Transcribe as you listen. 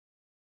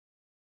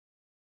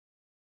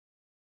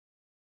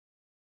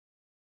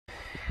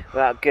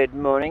Well, good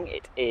morning.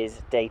 It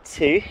is day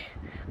 2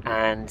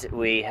 and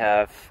we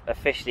have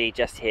officially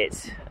just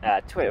hit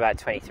about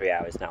 23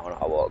 hours now on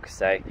our walk,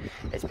 so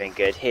it's been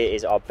good. Here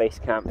is our base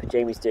camp.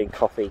 Jamie's doing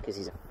coffee because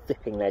he's a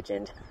flipping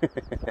legend.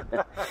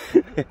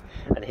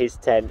 And his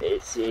tent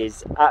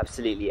is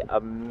absolutely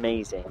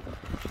amazing.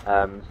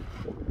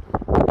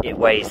 It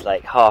weighs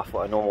like half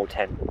what a normal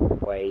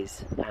tent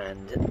weighs,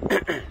 and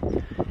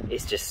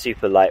it's just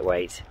super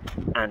lightweight,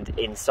 and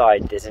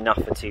inside there's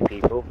enough for 2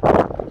 people.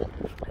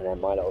 And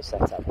then my little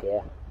setup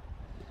here,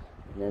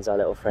 and there's our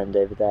little friend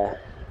over there.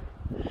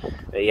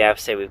 But yeah,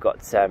 so we've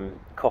got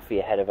some coffee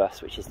ahead of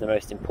us, which is the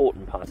most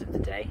important part of the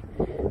day.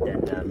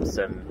 Then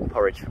some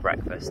porridge for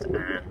breakfast,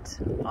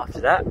 and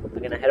after that we're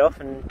going to head off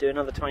and do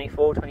another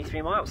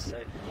 23 miles. So,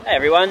 hey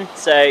everyone,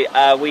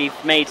 so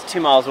we've made 2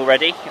 miles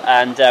already,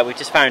 and we've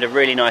just found a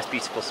really nice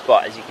beautiful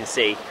spot. As you can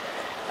see,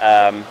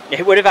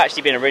 it would have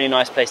actually been a really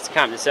nice place to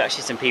camp. There's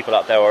actually some people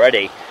up there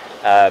already,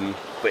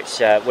 which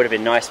would have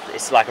been nice.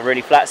 It's like a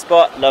really flat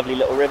spot, lovely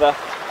little river,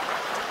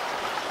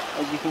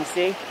 as you can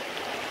see.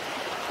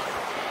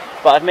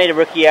 But I've made a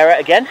rookie error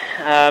again,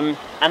 and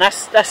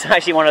that's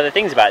actually one of the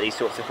things about these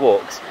sorts of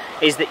walks,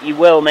 is that you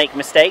will make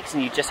mistakes,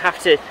 and you just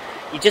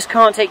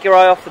can't take your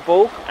eye off the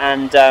ball.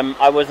 And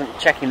I wasn't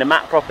checking the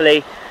map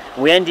properly.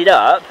 We ended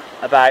up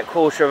about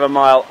 1/4 of a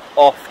mile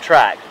off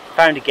track.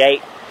 Found a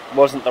gate,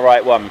 wasn't the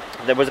right one.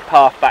 There was a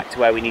path back to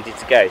where we needed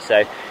to go,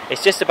 so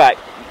it's just about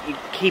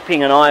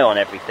keeping an eye on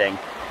everything.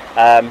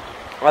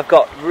 I've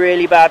got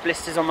really bad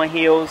blisters on my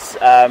heels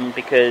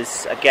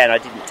because, again, I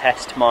didn't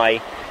test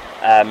my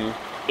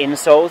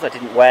insoles. I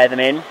didn't wear them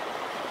in,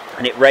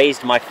 and it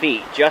raised my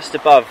feet just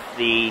above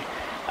the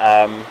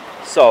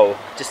sole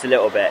just a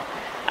little bit,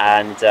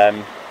 and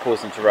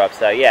caused them to rub.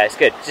 So yeah, it's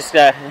good. Just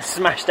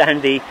smash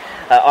down the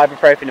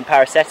ibuprofen and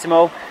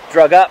paracetamol,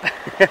 drug up,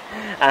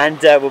 and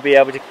we'll be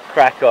able to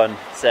crack on.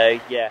 So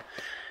yeah,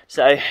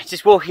 so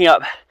just walking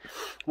up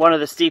one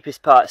of the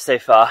steepest parts so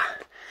far,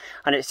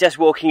 and it's just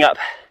walking up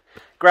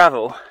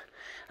gravel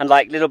and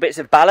like little bits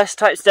of ballast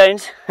type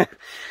stones,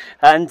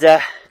 and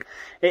it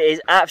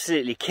is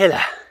absolutely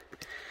killer.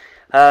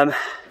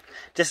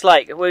 Just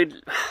like we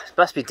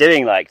must be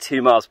doing like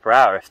 2 miles per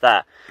hour, if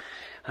that.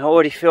 I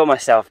already feel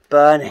myself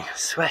burning,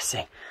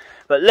 sweating.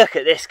 But look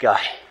at this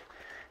guy.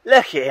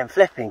 Look at him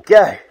flipping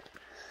go.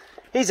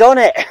 He's on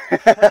it.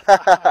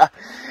 That's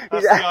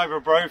the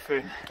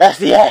ibuprofen. That's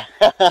the air.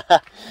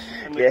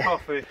 And the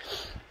coffee.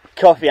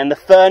 Coffee and the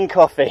fern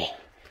coffee.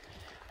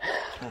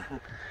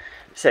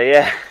 So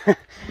yeah,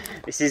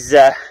 this is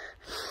I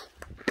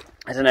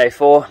don't know,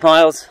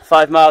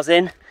 5 miles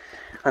in,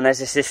 and there's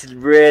just this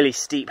really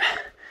steep,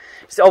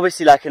 it's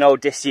obviously like an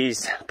old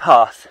disused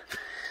path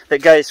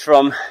that goes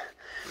from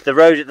the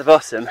road at the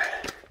bottom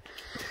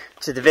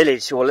to the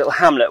village or little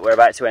hamlet we're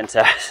about to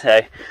enter.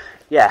 So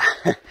yeah,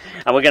 and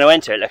we're going to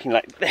enter it looking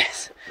like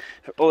this,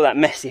 all that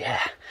messy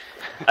hair.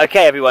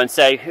 Okay everyone,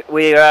 so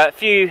we're a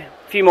few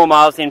more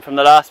miles in from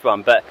the last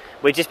one, but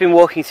we've just been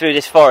walking through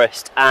this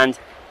forest and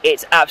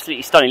it's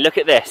absolutely stunning. Look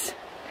at this.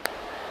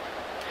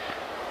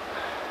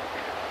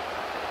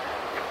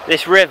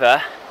 This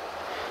river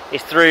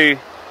is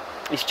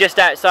it's just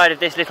outside of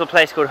this little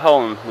place called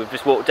Holm we've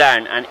just walked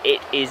down, and it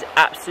is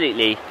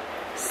absolutely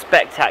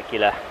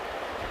spectacular.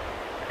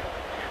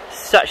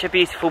 Such a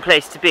beautiful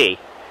place to be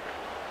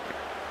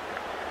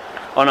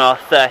on our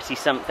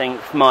 30-something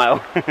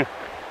mile.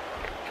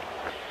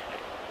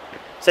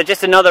 So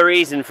just another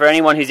reason for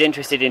anyone who's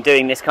interested in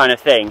doing this kind of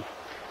thing.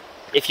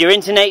 If you're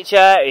into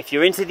nature, if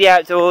you're into the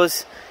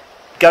outdoors,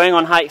 going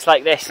on hikes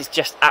like this is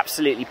just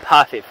absolutely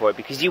perfect for it,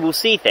 because you will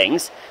see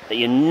things that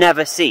you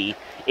never see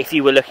if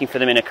you were looking for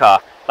them in a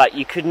car. Like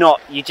you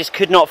just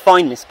could not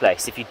find this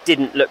place if you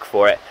didn't look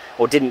for it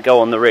or didn't go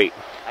on the route.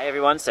 Hey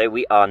everyone, so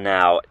we are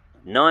now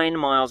 9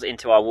 miles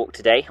into our walk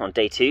today on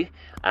day 2,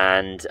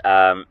 and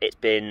it's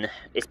been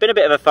a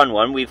bit of a fun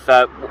one. We've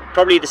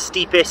probably the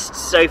steepest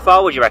so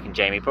far. What do you reckon,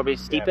 Jamie? Probably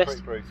the steepest?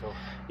 Yeah, pretty brutal.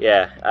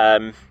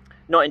 Yeah,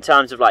 not in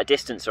terms of like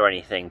distance or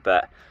anything,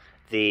 but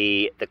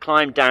the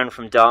climb down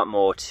from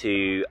Dartmoor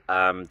to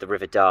the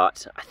River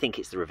Dart. I think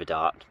it's the River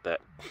Dart,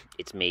 but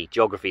it's me.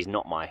 Geography's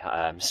not my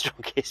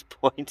strongest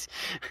point.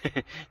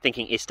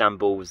 Thinking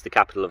Istanbul was the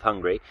capital of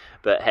Hungary,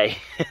 but hey,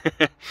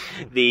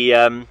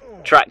 the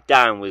track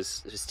down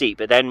was steep,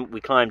 but then we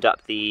climbed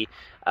up the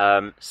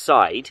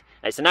side.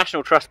 It's a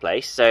National Trust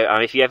place, so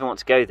if you ever want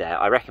to go there,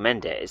 I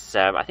recommend it. It's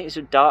I think it's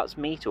a Darts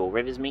Meet or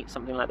Rivers Meet,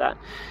 something like that.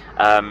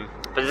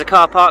 But there's a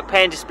car park,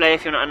 pay and display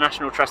if you're not a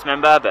National Trust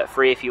member, but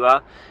free if you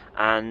are.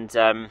 And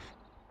then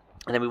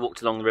we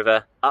walked along the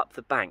river, up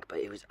the bank, but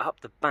it was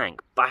up the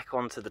bank, back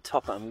onto the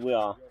top, and we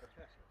are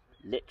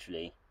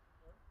literally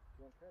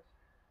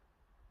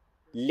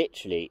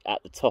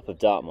at the top of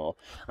Dartmoor.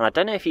 And I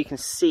don't know if you can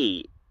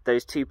see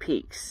those 2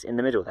 peaks in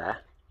the middle there.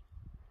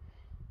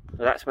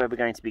 Well, that's where we're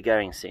going to be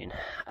going soon,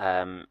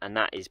 and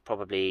that is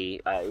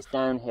probably, it's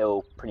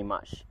downhill pretty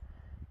much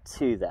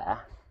to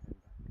there,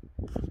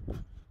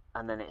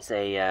 and then it's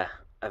a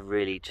a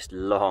really just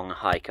long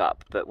hike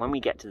up, but when we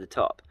get to the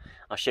top,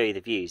 I'll show you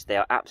the views. They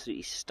are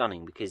absolutely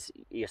stunning because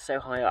you're so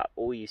high up,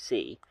 all you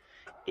see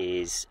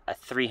is a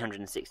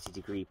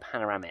 360-degree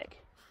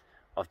panoramic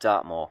of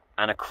Dartmoor,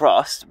 and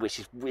across, which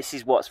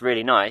is what's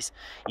really nice,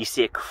 you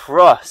see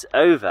across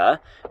over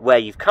where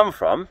you've come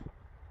from,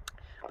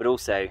 but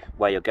also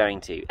where you're going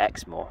to,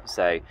 Exmoor.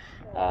 So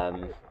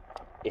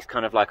it's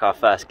kind of like our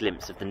first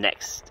glimpse of the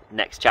next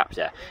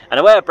chapter. And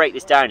the way I break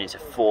this down into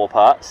 4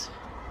 parts: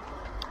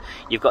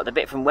 you've got the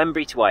bit from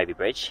Wembury to Ivy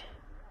Bridge,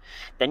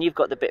 then you've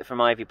got the bit from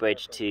Ivy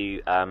Bridge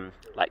to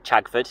like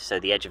Chagford, so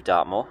the edge of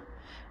Dartmoor,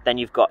 then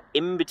you've got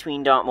in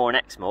between Dartmoor and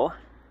Exmoor,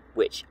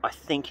 which I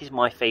think is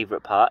my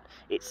favourite part.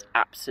 It's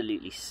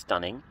absolutely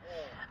stunning.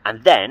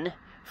 And then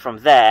from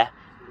there,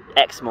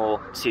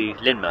 Exmoor to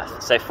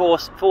Lynmouth. So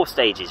four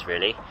stages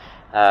really,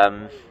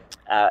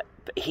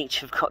 but each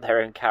have got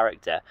their own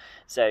character.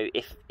 So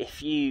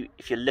if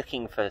you're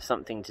looking for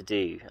something to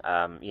do,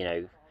 you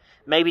know,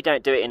 maybe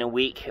don't do it in a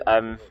week.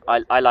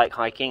 I like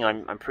hiking.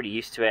 I'm pretty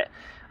used to it,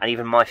 and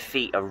even my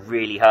feet are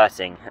really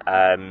hurting.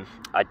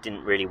 I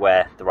didn't really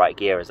wear the right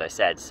gear, as I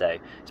said, so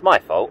it's my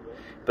fault.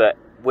 But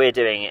we're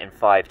doing it in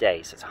 5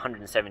 days, so it's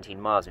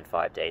 117 miles in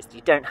 5 days. You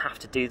don't have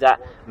to do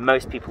that.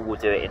 Most people will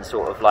do it in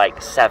sort of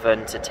like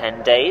 7 to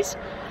 10 days,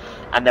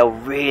 and they'll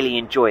really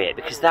enjoy it,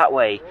 because that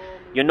way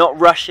you're not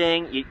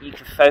rushing, you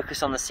can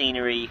focus on the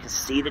scenery, you can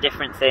see the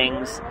different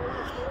things,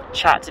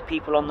 chat to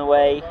people on the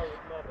way.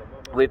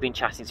 We've been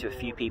chatting to a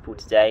few people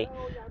today,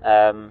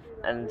 I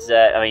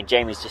mean,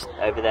 Jamie's just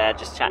over there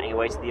just chatting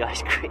away to the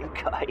ice cream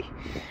guy.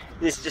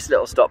 This is just a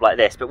little stop like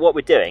this, but what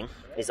we're doing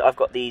is I've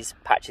got these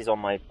patches on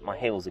my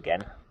heels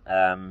again,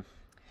 and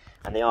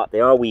they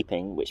are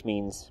weeping, which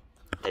means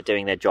they're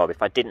doing their job.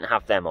 If I didn't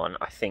have them on,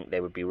 I think they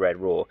would be red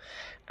raw.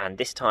 And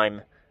this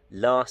time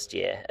last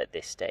year at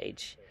this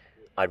stage,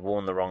 I'd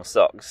worn the wrong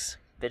socks.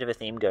 Bit of a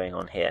theme going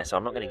on here, so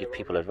I'm not going to give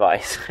people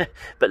advice,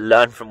 but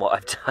learn from what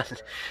I've done.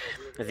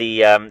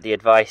 The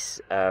advice,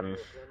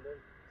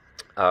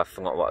 I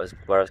forgot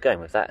where I was going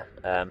with that.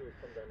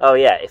 Oh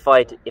yeah, if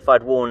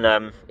I'd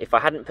worn, if I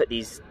hadn't put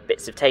these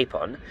bits of tape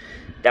on,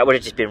 that would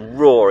have just been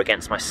raw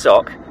against my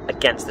sock,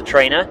 against the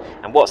trainer.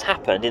 And what's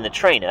happened in the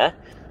trainer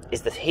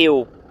is the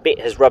heel bit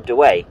has rubbed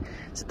away.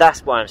 So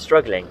that's why I'm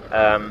struggling.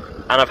 And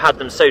I've had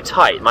them so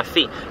tight.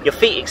 Your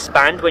feet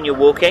expand when you're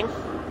walking.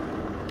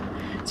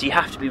 So you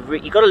have to be,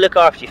 you've got to look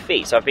after your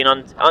feet. So I've been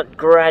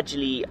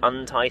gradually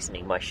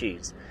untightening my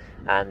shoes,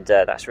 and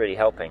that's really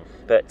helping.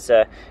 But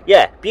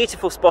yeah,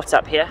 beautiful spot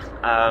up here.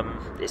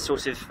 It's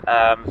sort of,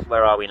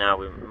 where are we now?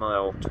 We're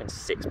mile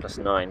 26 plus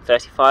 9,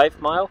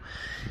 35 mile.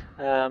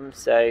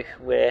 So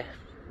we're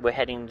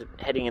heading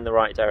in the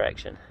right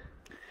direction.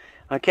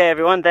 Okay,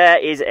 everyone, there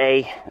is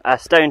a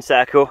stone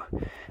circle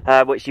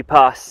which you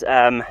pass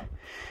at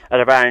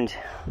around,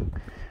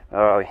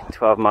 where are we?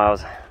 12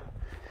 miles.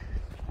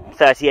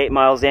 38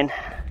 miles in.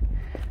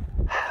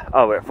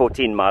 Oh, we're at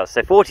 14 miles,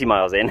 so 40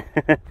 miles in.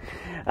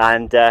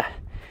 And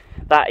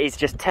that is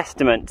just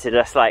testament to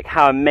just like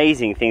how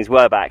amazing things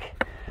were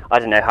back. I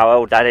don't know how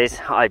old that is.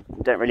 I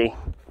don't really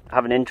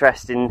have an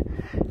interest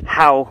in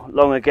how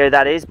long ago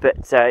that is, but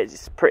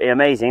it's pretty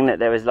amazing that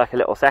there was like a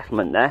little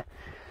settlement there.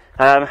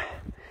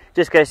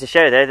 Just goes to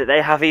show though that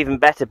they have even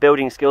better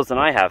building skills than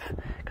I have,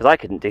 because I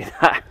couldn't do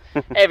that.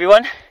 Hey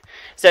everyone,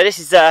 so this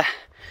is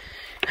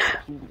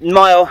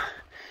mile,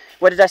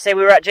 what did I say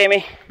we were at,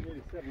 Jamie?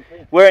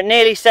 We're at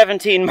nearly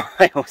 17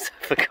 miles,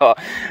 I forgot.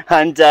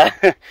 And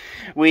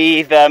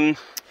we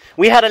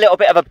had a little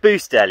bit of a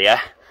boost earlier,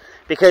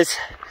 because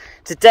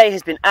today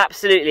has been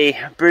absolutely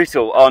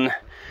brutal on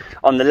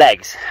the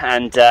legs.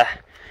 And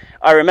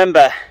I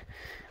remember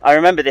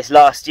this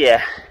last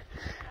year,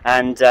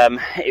 and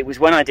it was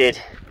when I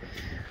did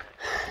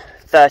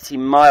 30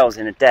 miles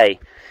in a day.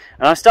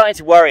 And I'm starting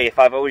to worry if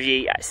I've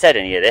already said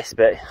any of this,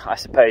 but I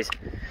suppose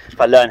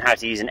if I learn how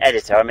to use an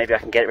editor, maybe I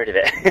can get rid of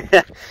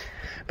it.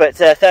 But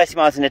 30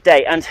 miles in a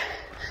day, and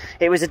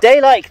it was a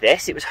day like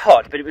this. It was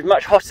hot, but it was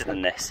much hotter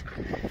than this.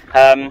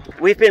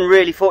 We've been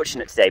really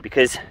fortunate today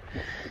because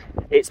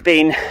it's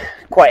been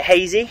quite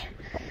hazy.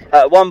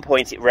 At one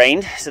point it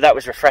rained, so that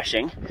was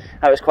refreshing.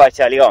 That was quite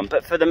early on,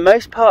 but for the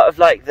most part of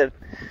like the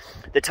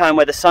time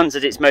where the sun's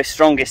at its most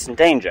strongest and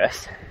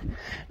dangerous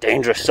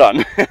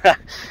sun,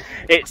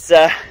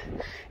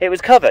 it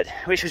was covered,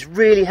 which was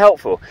really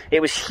helpful. It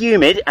was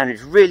humid and it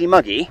was really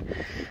muggy,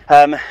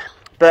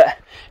 but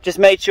just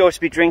made sure to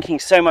be drinking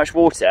so much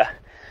water.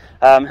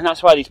 And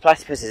that's why these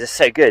platypuses are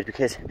so good,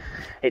 because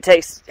it's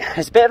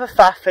a bit of a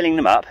faff filling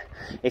them up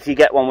if you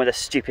get one with a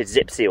stupid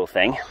zip seal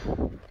thing.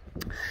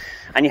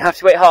 And you have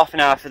to wait half an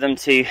hour for them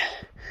to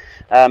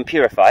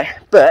purify,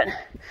 but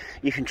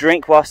you can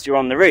drink whilst you're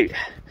on the route,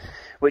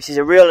 which is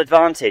a real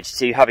advantage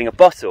to having a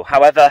bottle.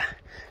 However,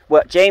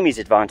 what Jamie's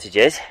advantage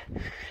is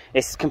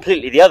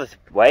completely the other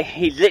way.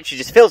 He literally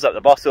just fills up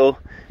the bottle,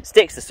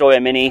 sticks the Sawyer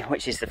Mini,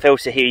 which is the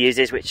filter he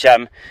uses, which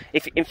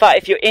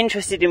if you're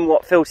interested in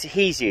what filter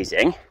he's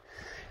using,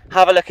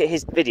 have a look at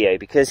his video,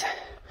 because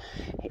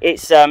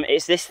it's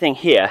this thing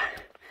here,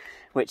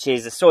 which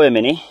is a Sawyer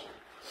Mini,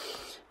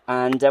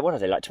 And what are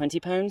they, like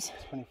 £20?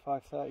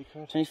 25, 30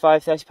 quid.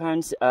 25, 30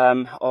 pounds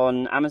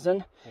on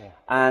Amazon. Yeah.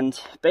 And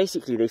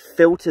basically they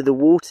filter the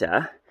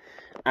water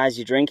as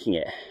you're drinking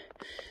it.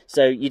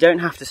 So you don't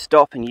have to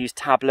stop and use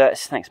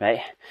tablets. Thanks,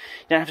 mate.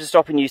 You don't have to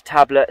stop and use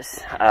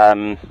tablets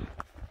to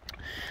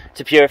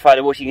purify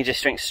the water. You can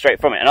just drink straight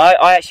from it. And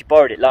I actually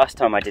borrowed it last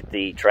time I did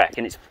the trek,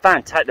 and it's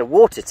fantastic. The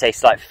water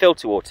tastes like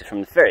filter water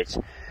from the fridge.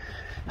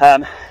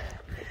 But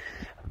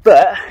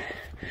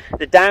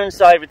the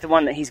downside with the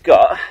one that he's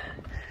got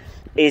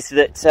is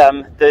that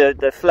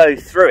the flow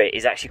through it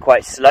is actually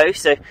quite slow.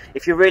 So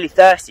if you're really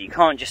thirsty, you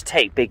can't just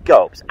take big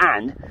gulps,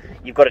 and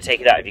you've got to take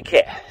it out of your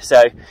kit.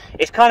 So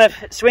it's kind of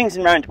swings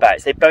and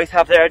roundabouts. They both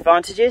have their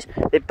advantages,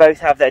 they both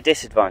have their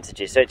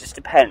disadvantages, so it just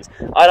depends.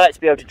 I like to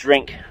be able to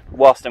drink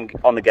whilst I'm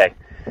on the go.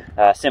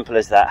 Simple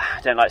as that.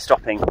 I don't like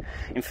stopping.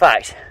 In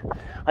fact,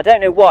 I don't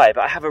know why,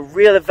 but I have a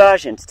real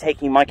aversion to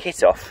taking my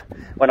kit off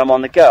when I'm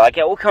on the go. I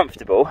get all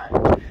comfortable,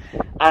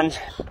 and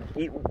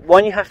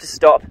when you have to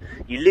stop,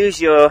 you lose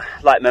your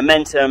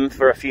momentum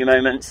for a few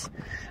moments,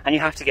 and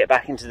you have to get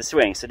back into the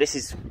swing. So this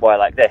is why I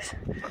like this.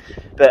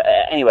 But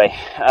anyway,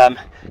 can't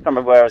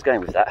remember where I was going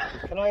with that.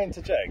 Can I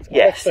interject?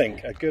 Yes. I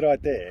think a good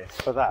idea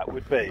for that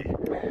would be, I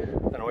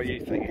don't know what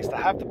you think, is to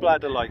have the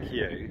bladder like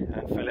you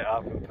and fill it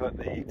up and put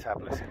the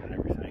tablets in and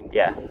everything.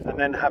 Yeah. And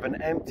then have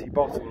an empty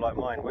bottle like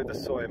mine with a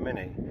Sawyer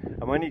Mini.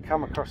 And when you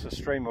come across a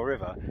stream or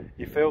river,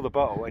 you fill the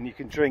bottle and you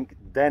can drink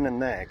then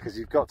and there, because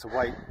you've got to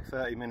wait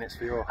 30 minutes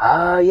for your...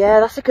 Oh, yeah,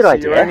 that's a good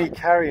idea. You're only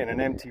carrying an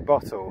empty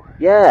bottle.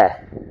 Yeah.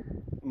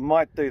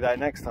 Might do that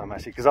next time,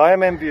 actually, because I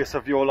am envious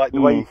of your,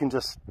 the way you can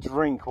just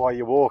drink while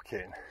you're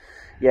walking.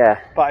 Yeah.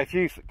 But if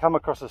you come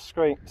across a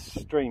stream,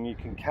 you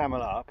can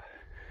camel up,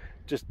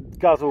 just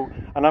guzzle,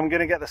 and I'm going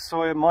to get the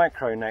Sawyer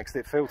Micro next.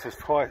 It filters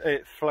twice,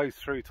 it flows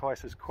through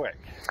twice as quick.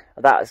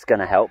 That's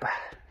going to help.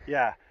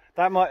 Yeah.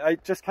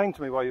 It just came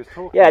to me while you was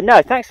talking. Yeah,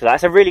 no, thanks for that.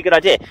 That's a really good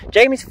idea.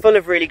 Jamie's full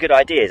of really good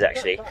ideas,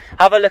 actually.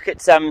 Have a look at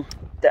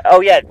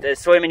the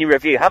Sawyer Mini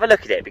review. Have a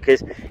look at it,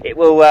 because it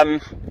will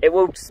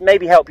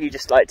maybe help you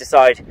just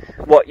decide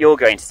what you're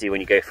going to do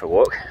when you go for a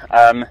walk.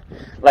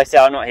 Like I say,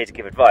 I'm not here to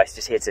give advice,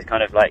 just here to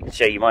kind of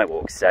show you my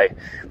walks. So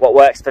what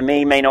works for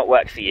me may not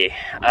work for you.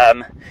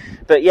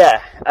 But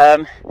yeah,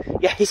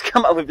 he's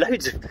come up with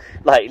loads of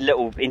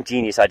little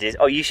ingenious ideas.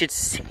 Oh, you should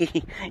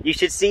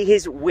see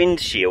his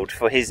windshield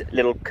for his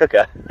little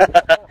cooker.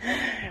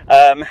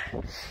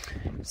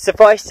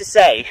 Suffice to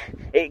say,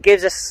 it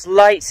gives a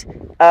slight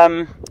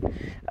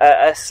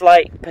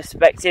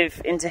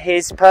perspective into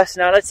his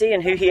personality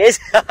and who he is.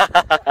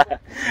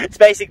 It's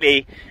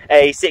basically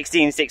a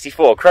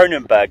 1664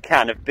 Kronenberg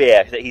can of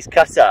beer that he's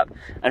cut up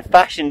and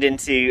fashioned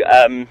into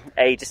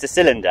just a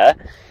cylinder,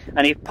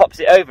 and he pops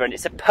it over, and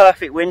it's a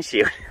perfect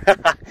windshield.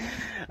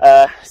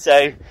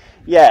 So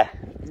yeah,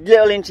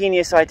 little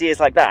ingenious ideas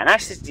like that. And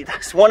actually,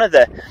 that's one of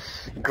the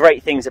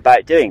great things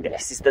about doing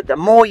this, is that the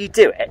more you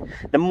do it,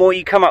 the more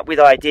you come up with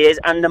ideas,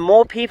 and the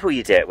more people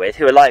you do it with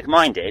who are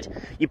like-minded,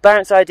 you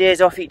bounce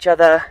ideas off each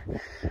other.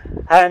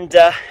 And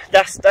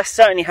that's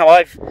certainly how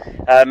I've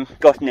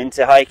gotten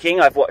into hiking.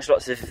 I've watched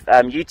lots of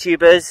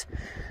YouTubers.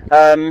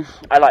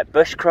 I like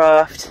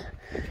bushcraft,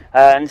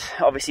 and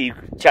obviously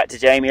chat to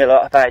Jamie a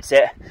lot about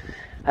it.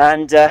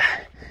 And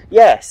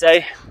yeah, so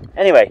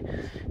anyway,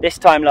 this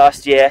time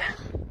last year,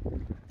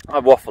 I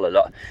waffle a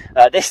lot.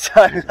 This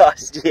time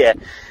last year,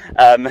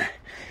 I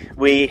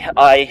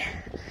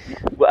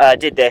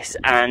did this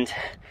and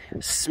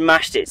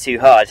smashed it too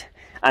hard.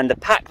 And the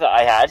pack that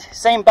I had,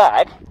 same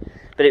bag,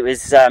 but it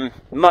was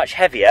much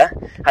heavier.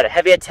 Had a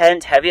heavier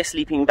tent, heavier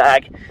sleeping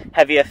bag,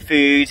 heavier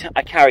food.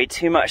 I carried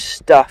too much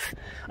stuff.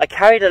 I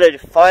carried a load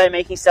of fire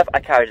making stuff.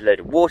 I carried a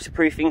load of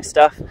waterproofing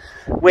stuff,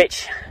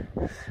 which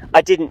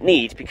I didn't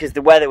need because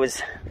the weather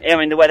was,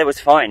 the weather was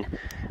fine.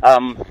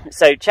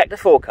 So check the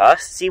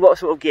forecast, see what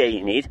sort of gear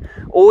you need.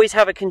 Always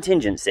have a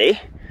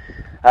contingency.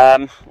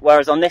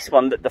 Whereas on this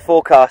one, the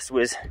forecast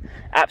was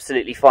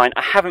absolutely fine.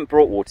 I haven't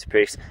brought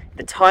waterproofs.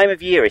 The time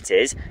of year it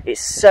is,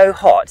 it's so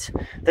hot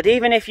that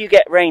even if you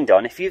get rained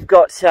on, if you've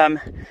got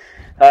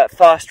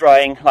fast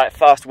drying,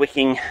 fast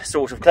wicking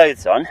sort of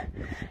clothes on,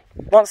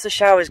 once the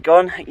shower's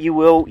gone, you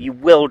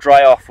will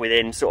dry off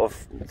within sort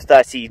of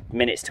 30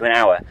 minutes to an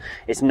hour.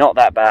 It's not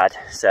that bad.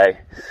 So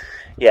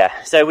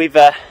yeah, so we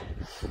got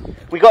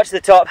to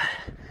the top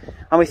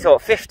and we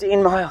thought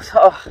 15 miles.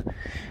 Oh,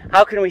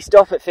 how can we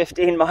stop at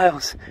 15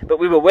 miles? But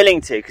we were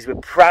willing to, because we're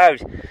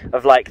proud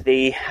of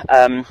the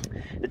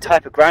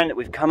type of ground that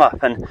we've come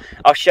up. And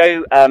I'll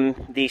show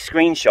the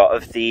screenshot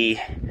of the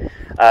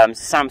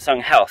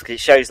Samsung Health, because it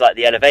shows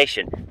the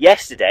elevation.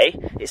 Yesterday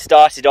it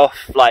started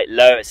off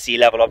low at sea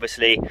level,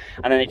 obviously,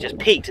 and then it just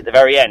peaked at the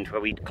very end,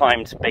 where we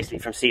climbed basically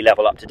from sea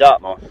level up to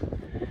Dartmoor.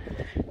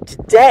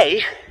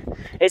 Today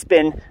it's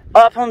been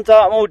up on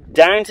Dartmoor,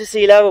 down to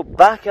sea level,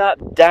 back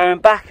up, down,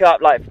 back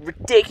up,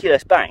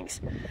 ridiculous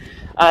banks.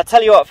 I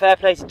tell you what, fair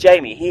play to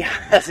Jamie, he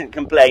hasn't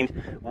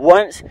complained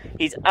once.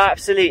 He's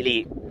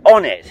absolutely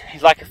on it.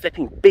 He's like a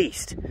flipping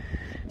beast.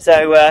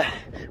 So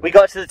we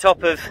got to the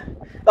top of,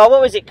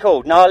 what was it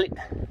called?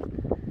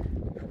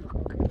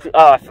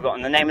 I've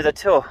forgotten the name of the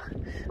tour.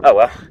 Oh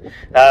well,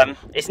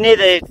 it's near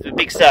the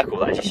big circle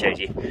that I just showed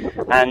you,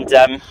 and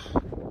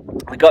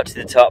we got to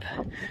the top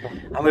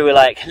and we were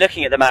like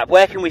looking at the map,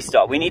 where can we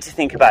stop? We need to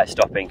think about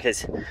stopping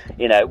because,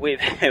 you know,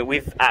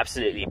 we've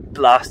absolutely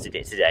blasted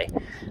it today.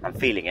 I'm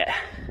feeling it.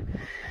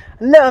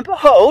 And lo and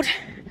behold,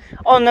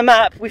 on the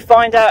map we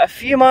find out a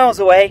few miles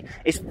away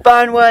is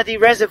Fernworthy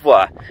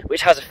Reservoir,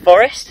 which has a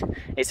forest,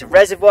 it's a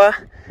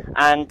reservoir,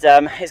 and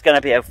it's going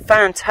to be a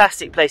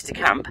fantastic place to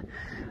camp.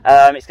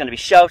 It's going to be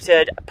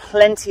sheltered,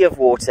 plenty of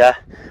water,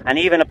 and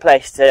even a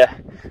place to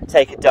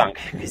take a dunk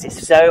because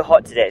it's so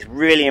hot today. It's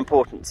really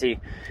important to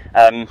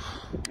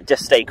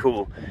just stay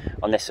cool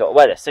on this sort of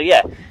weather. So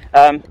yeah,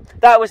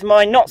 that was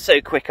my not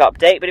so quick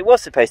update, but it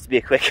was supposed to be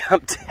a quick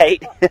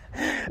update.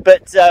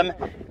 But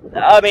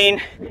I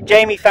mean,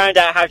 Jamie found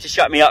out how to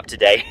shut me up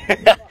today.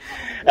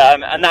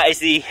 And that is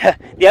the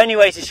only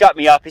way to shut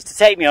me up is to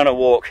take me on a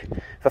walk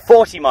for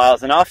 40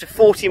 miles, and after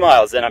 40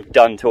 miles then I'm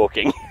done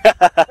talking.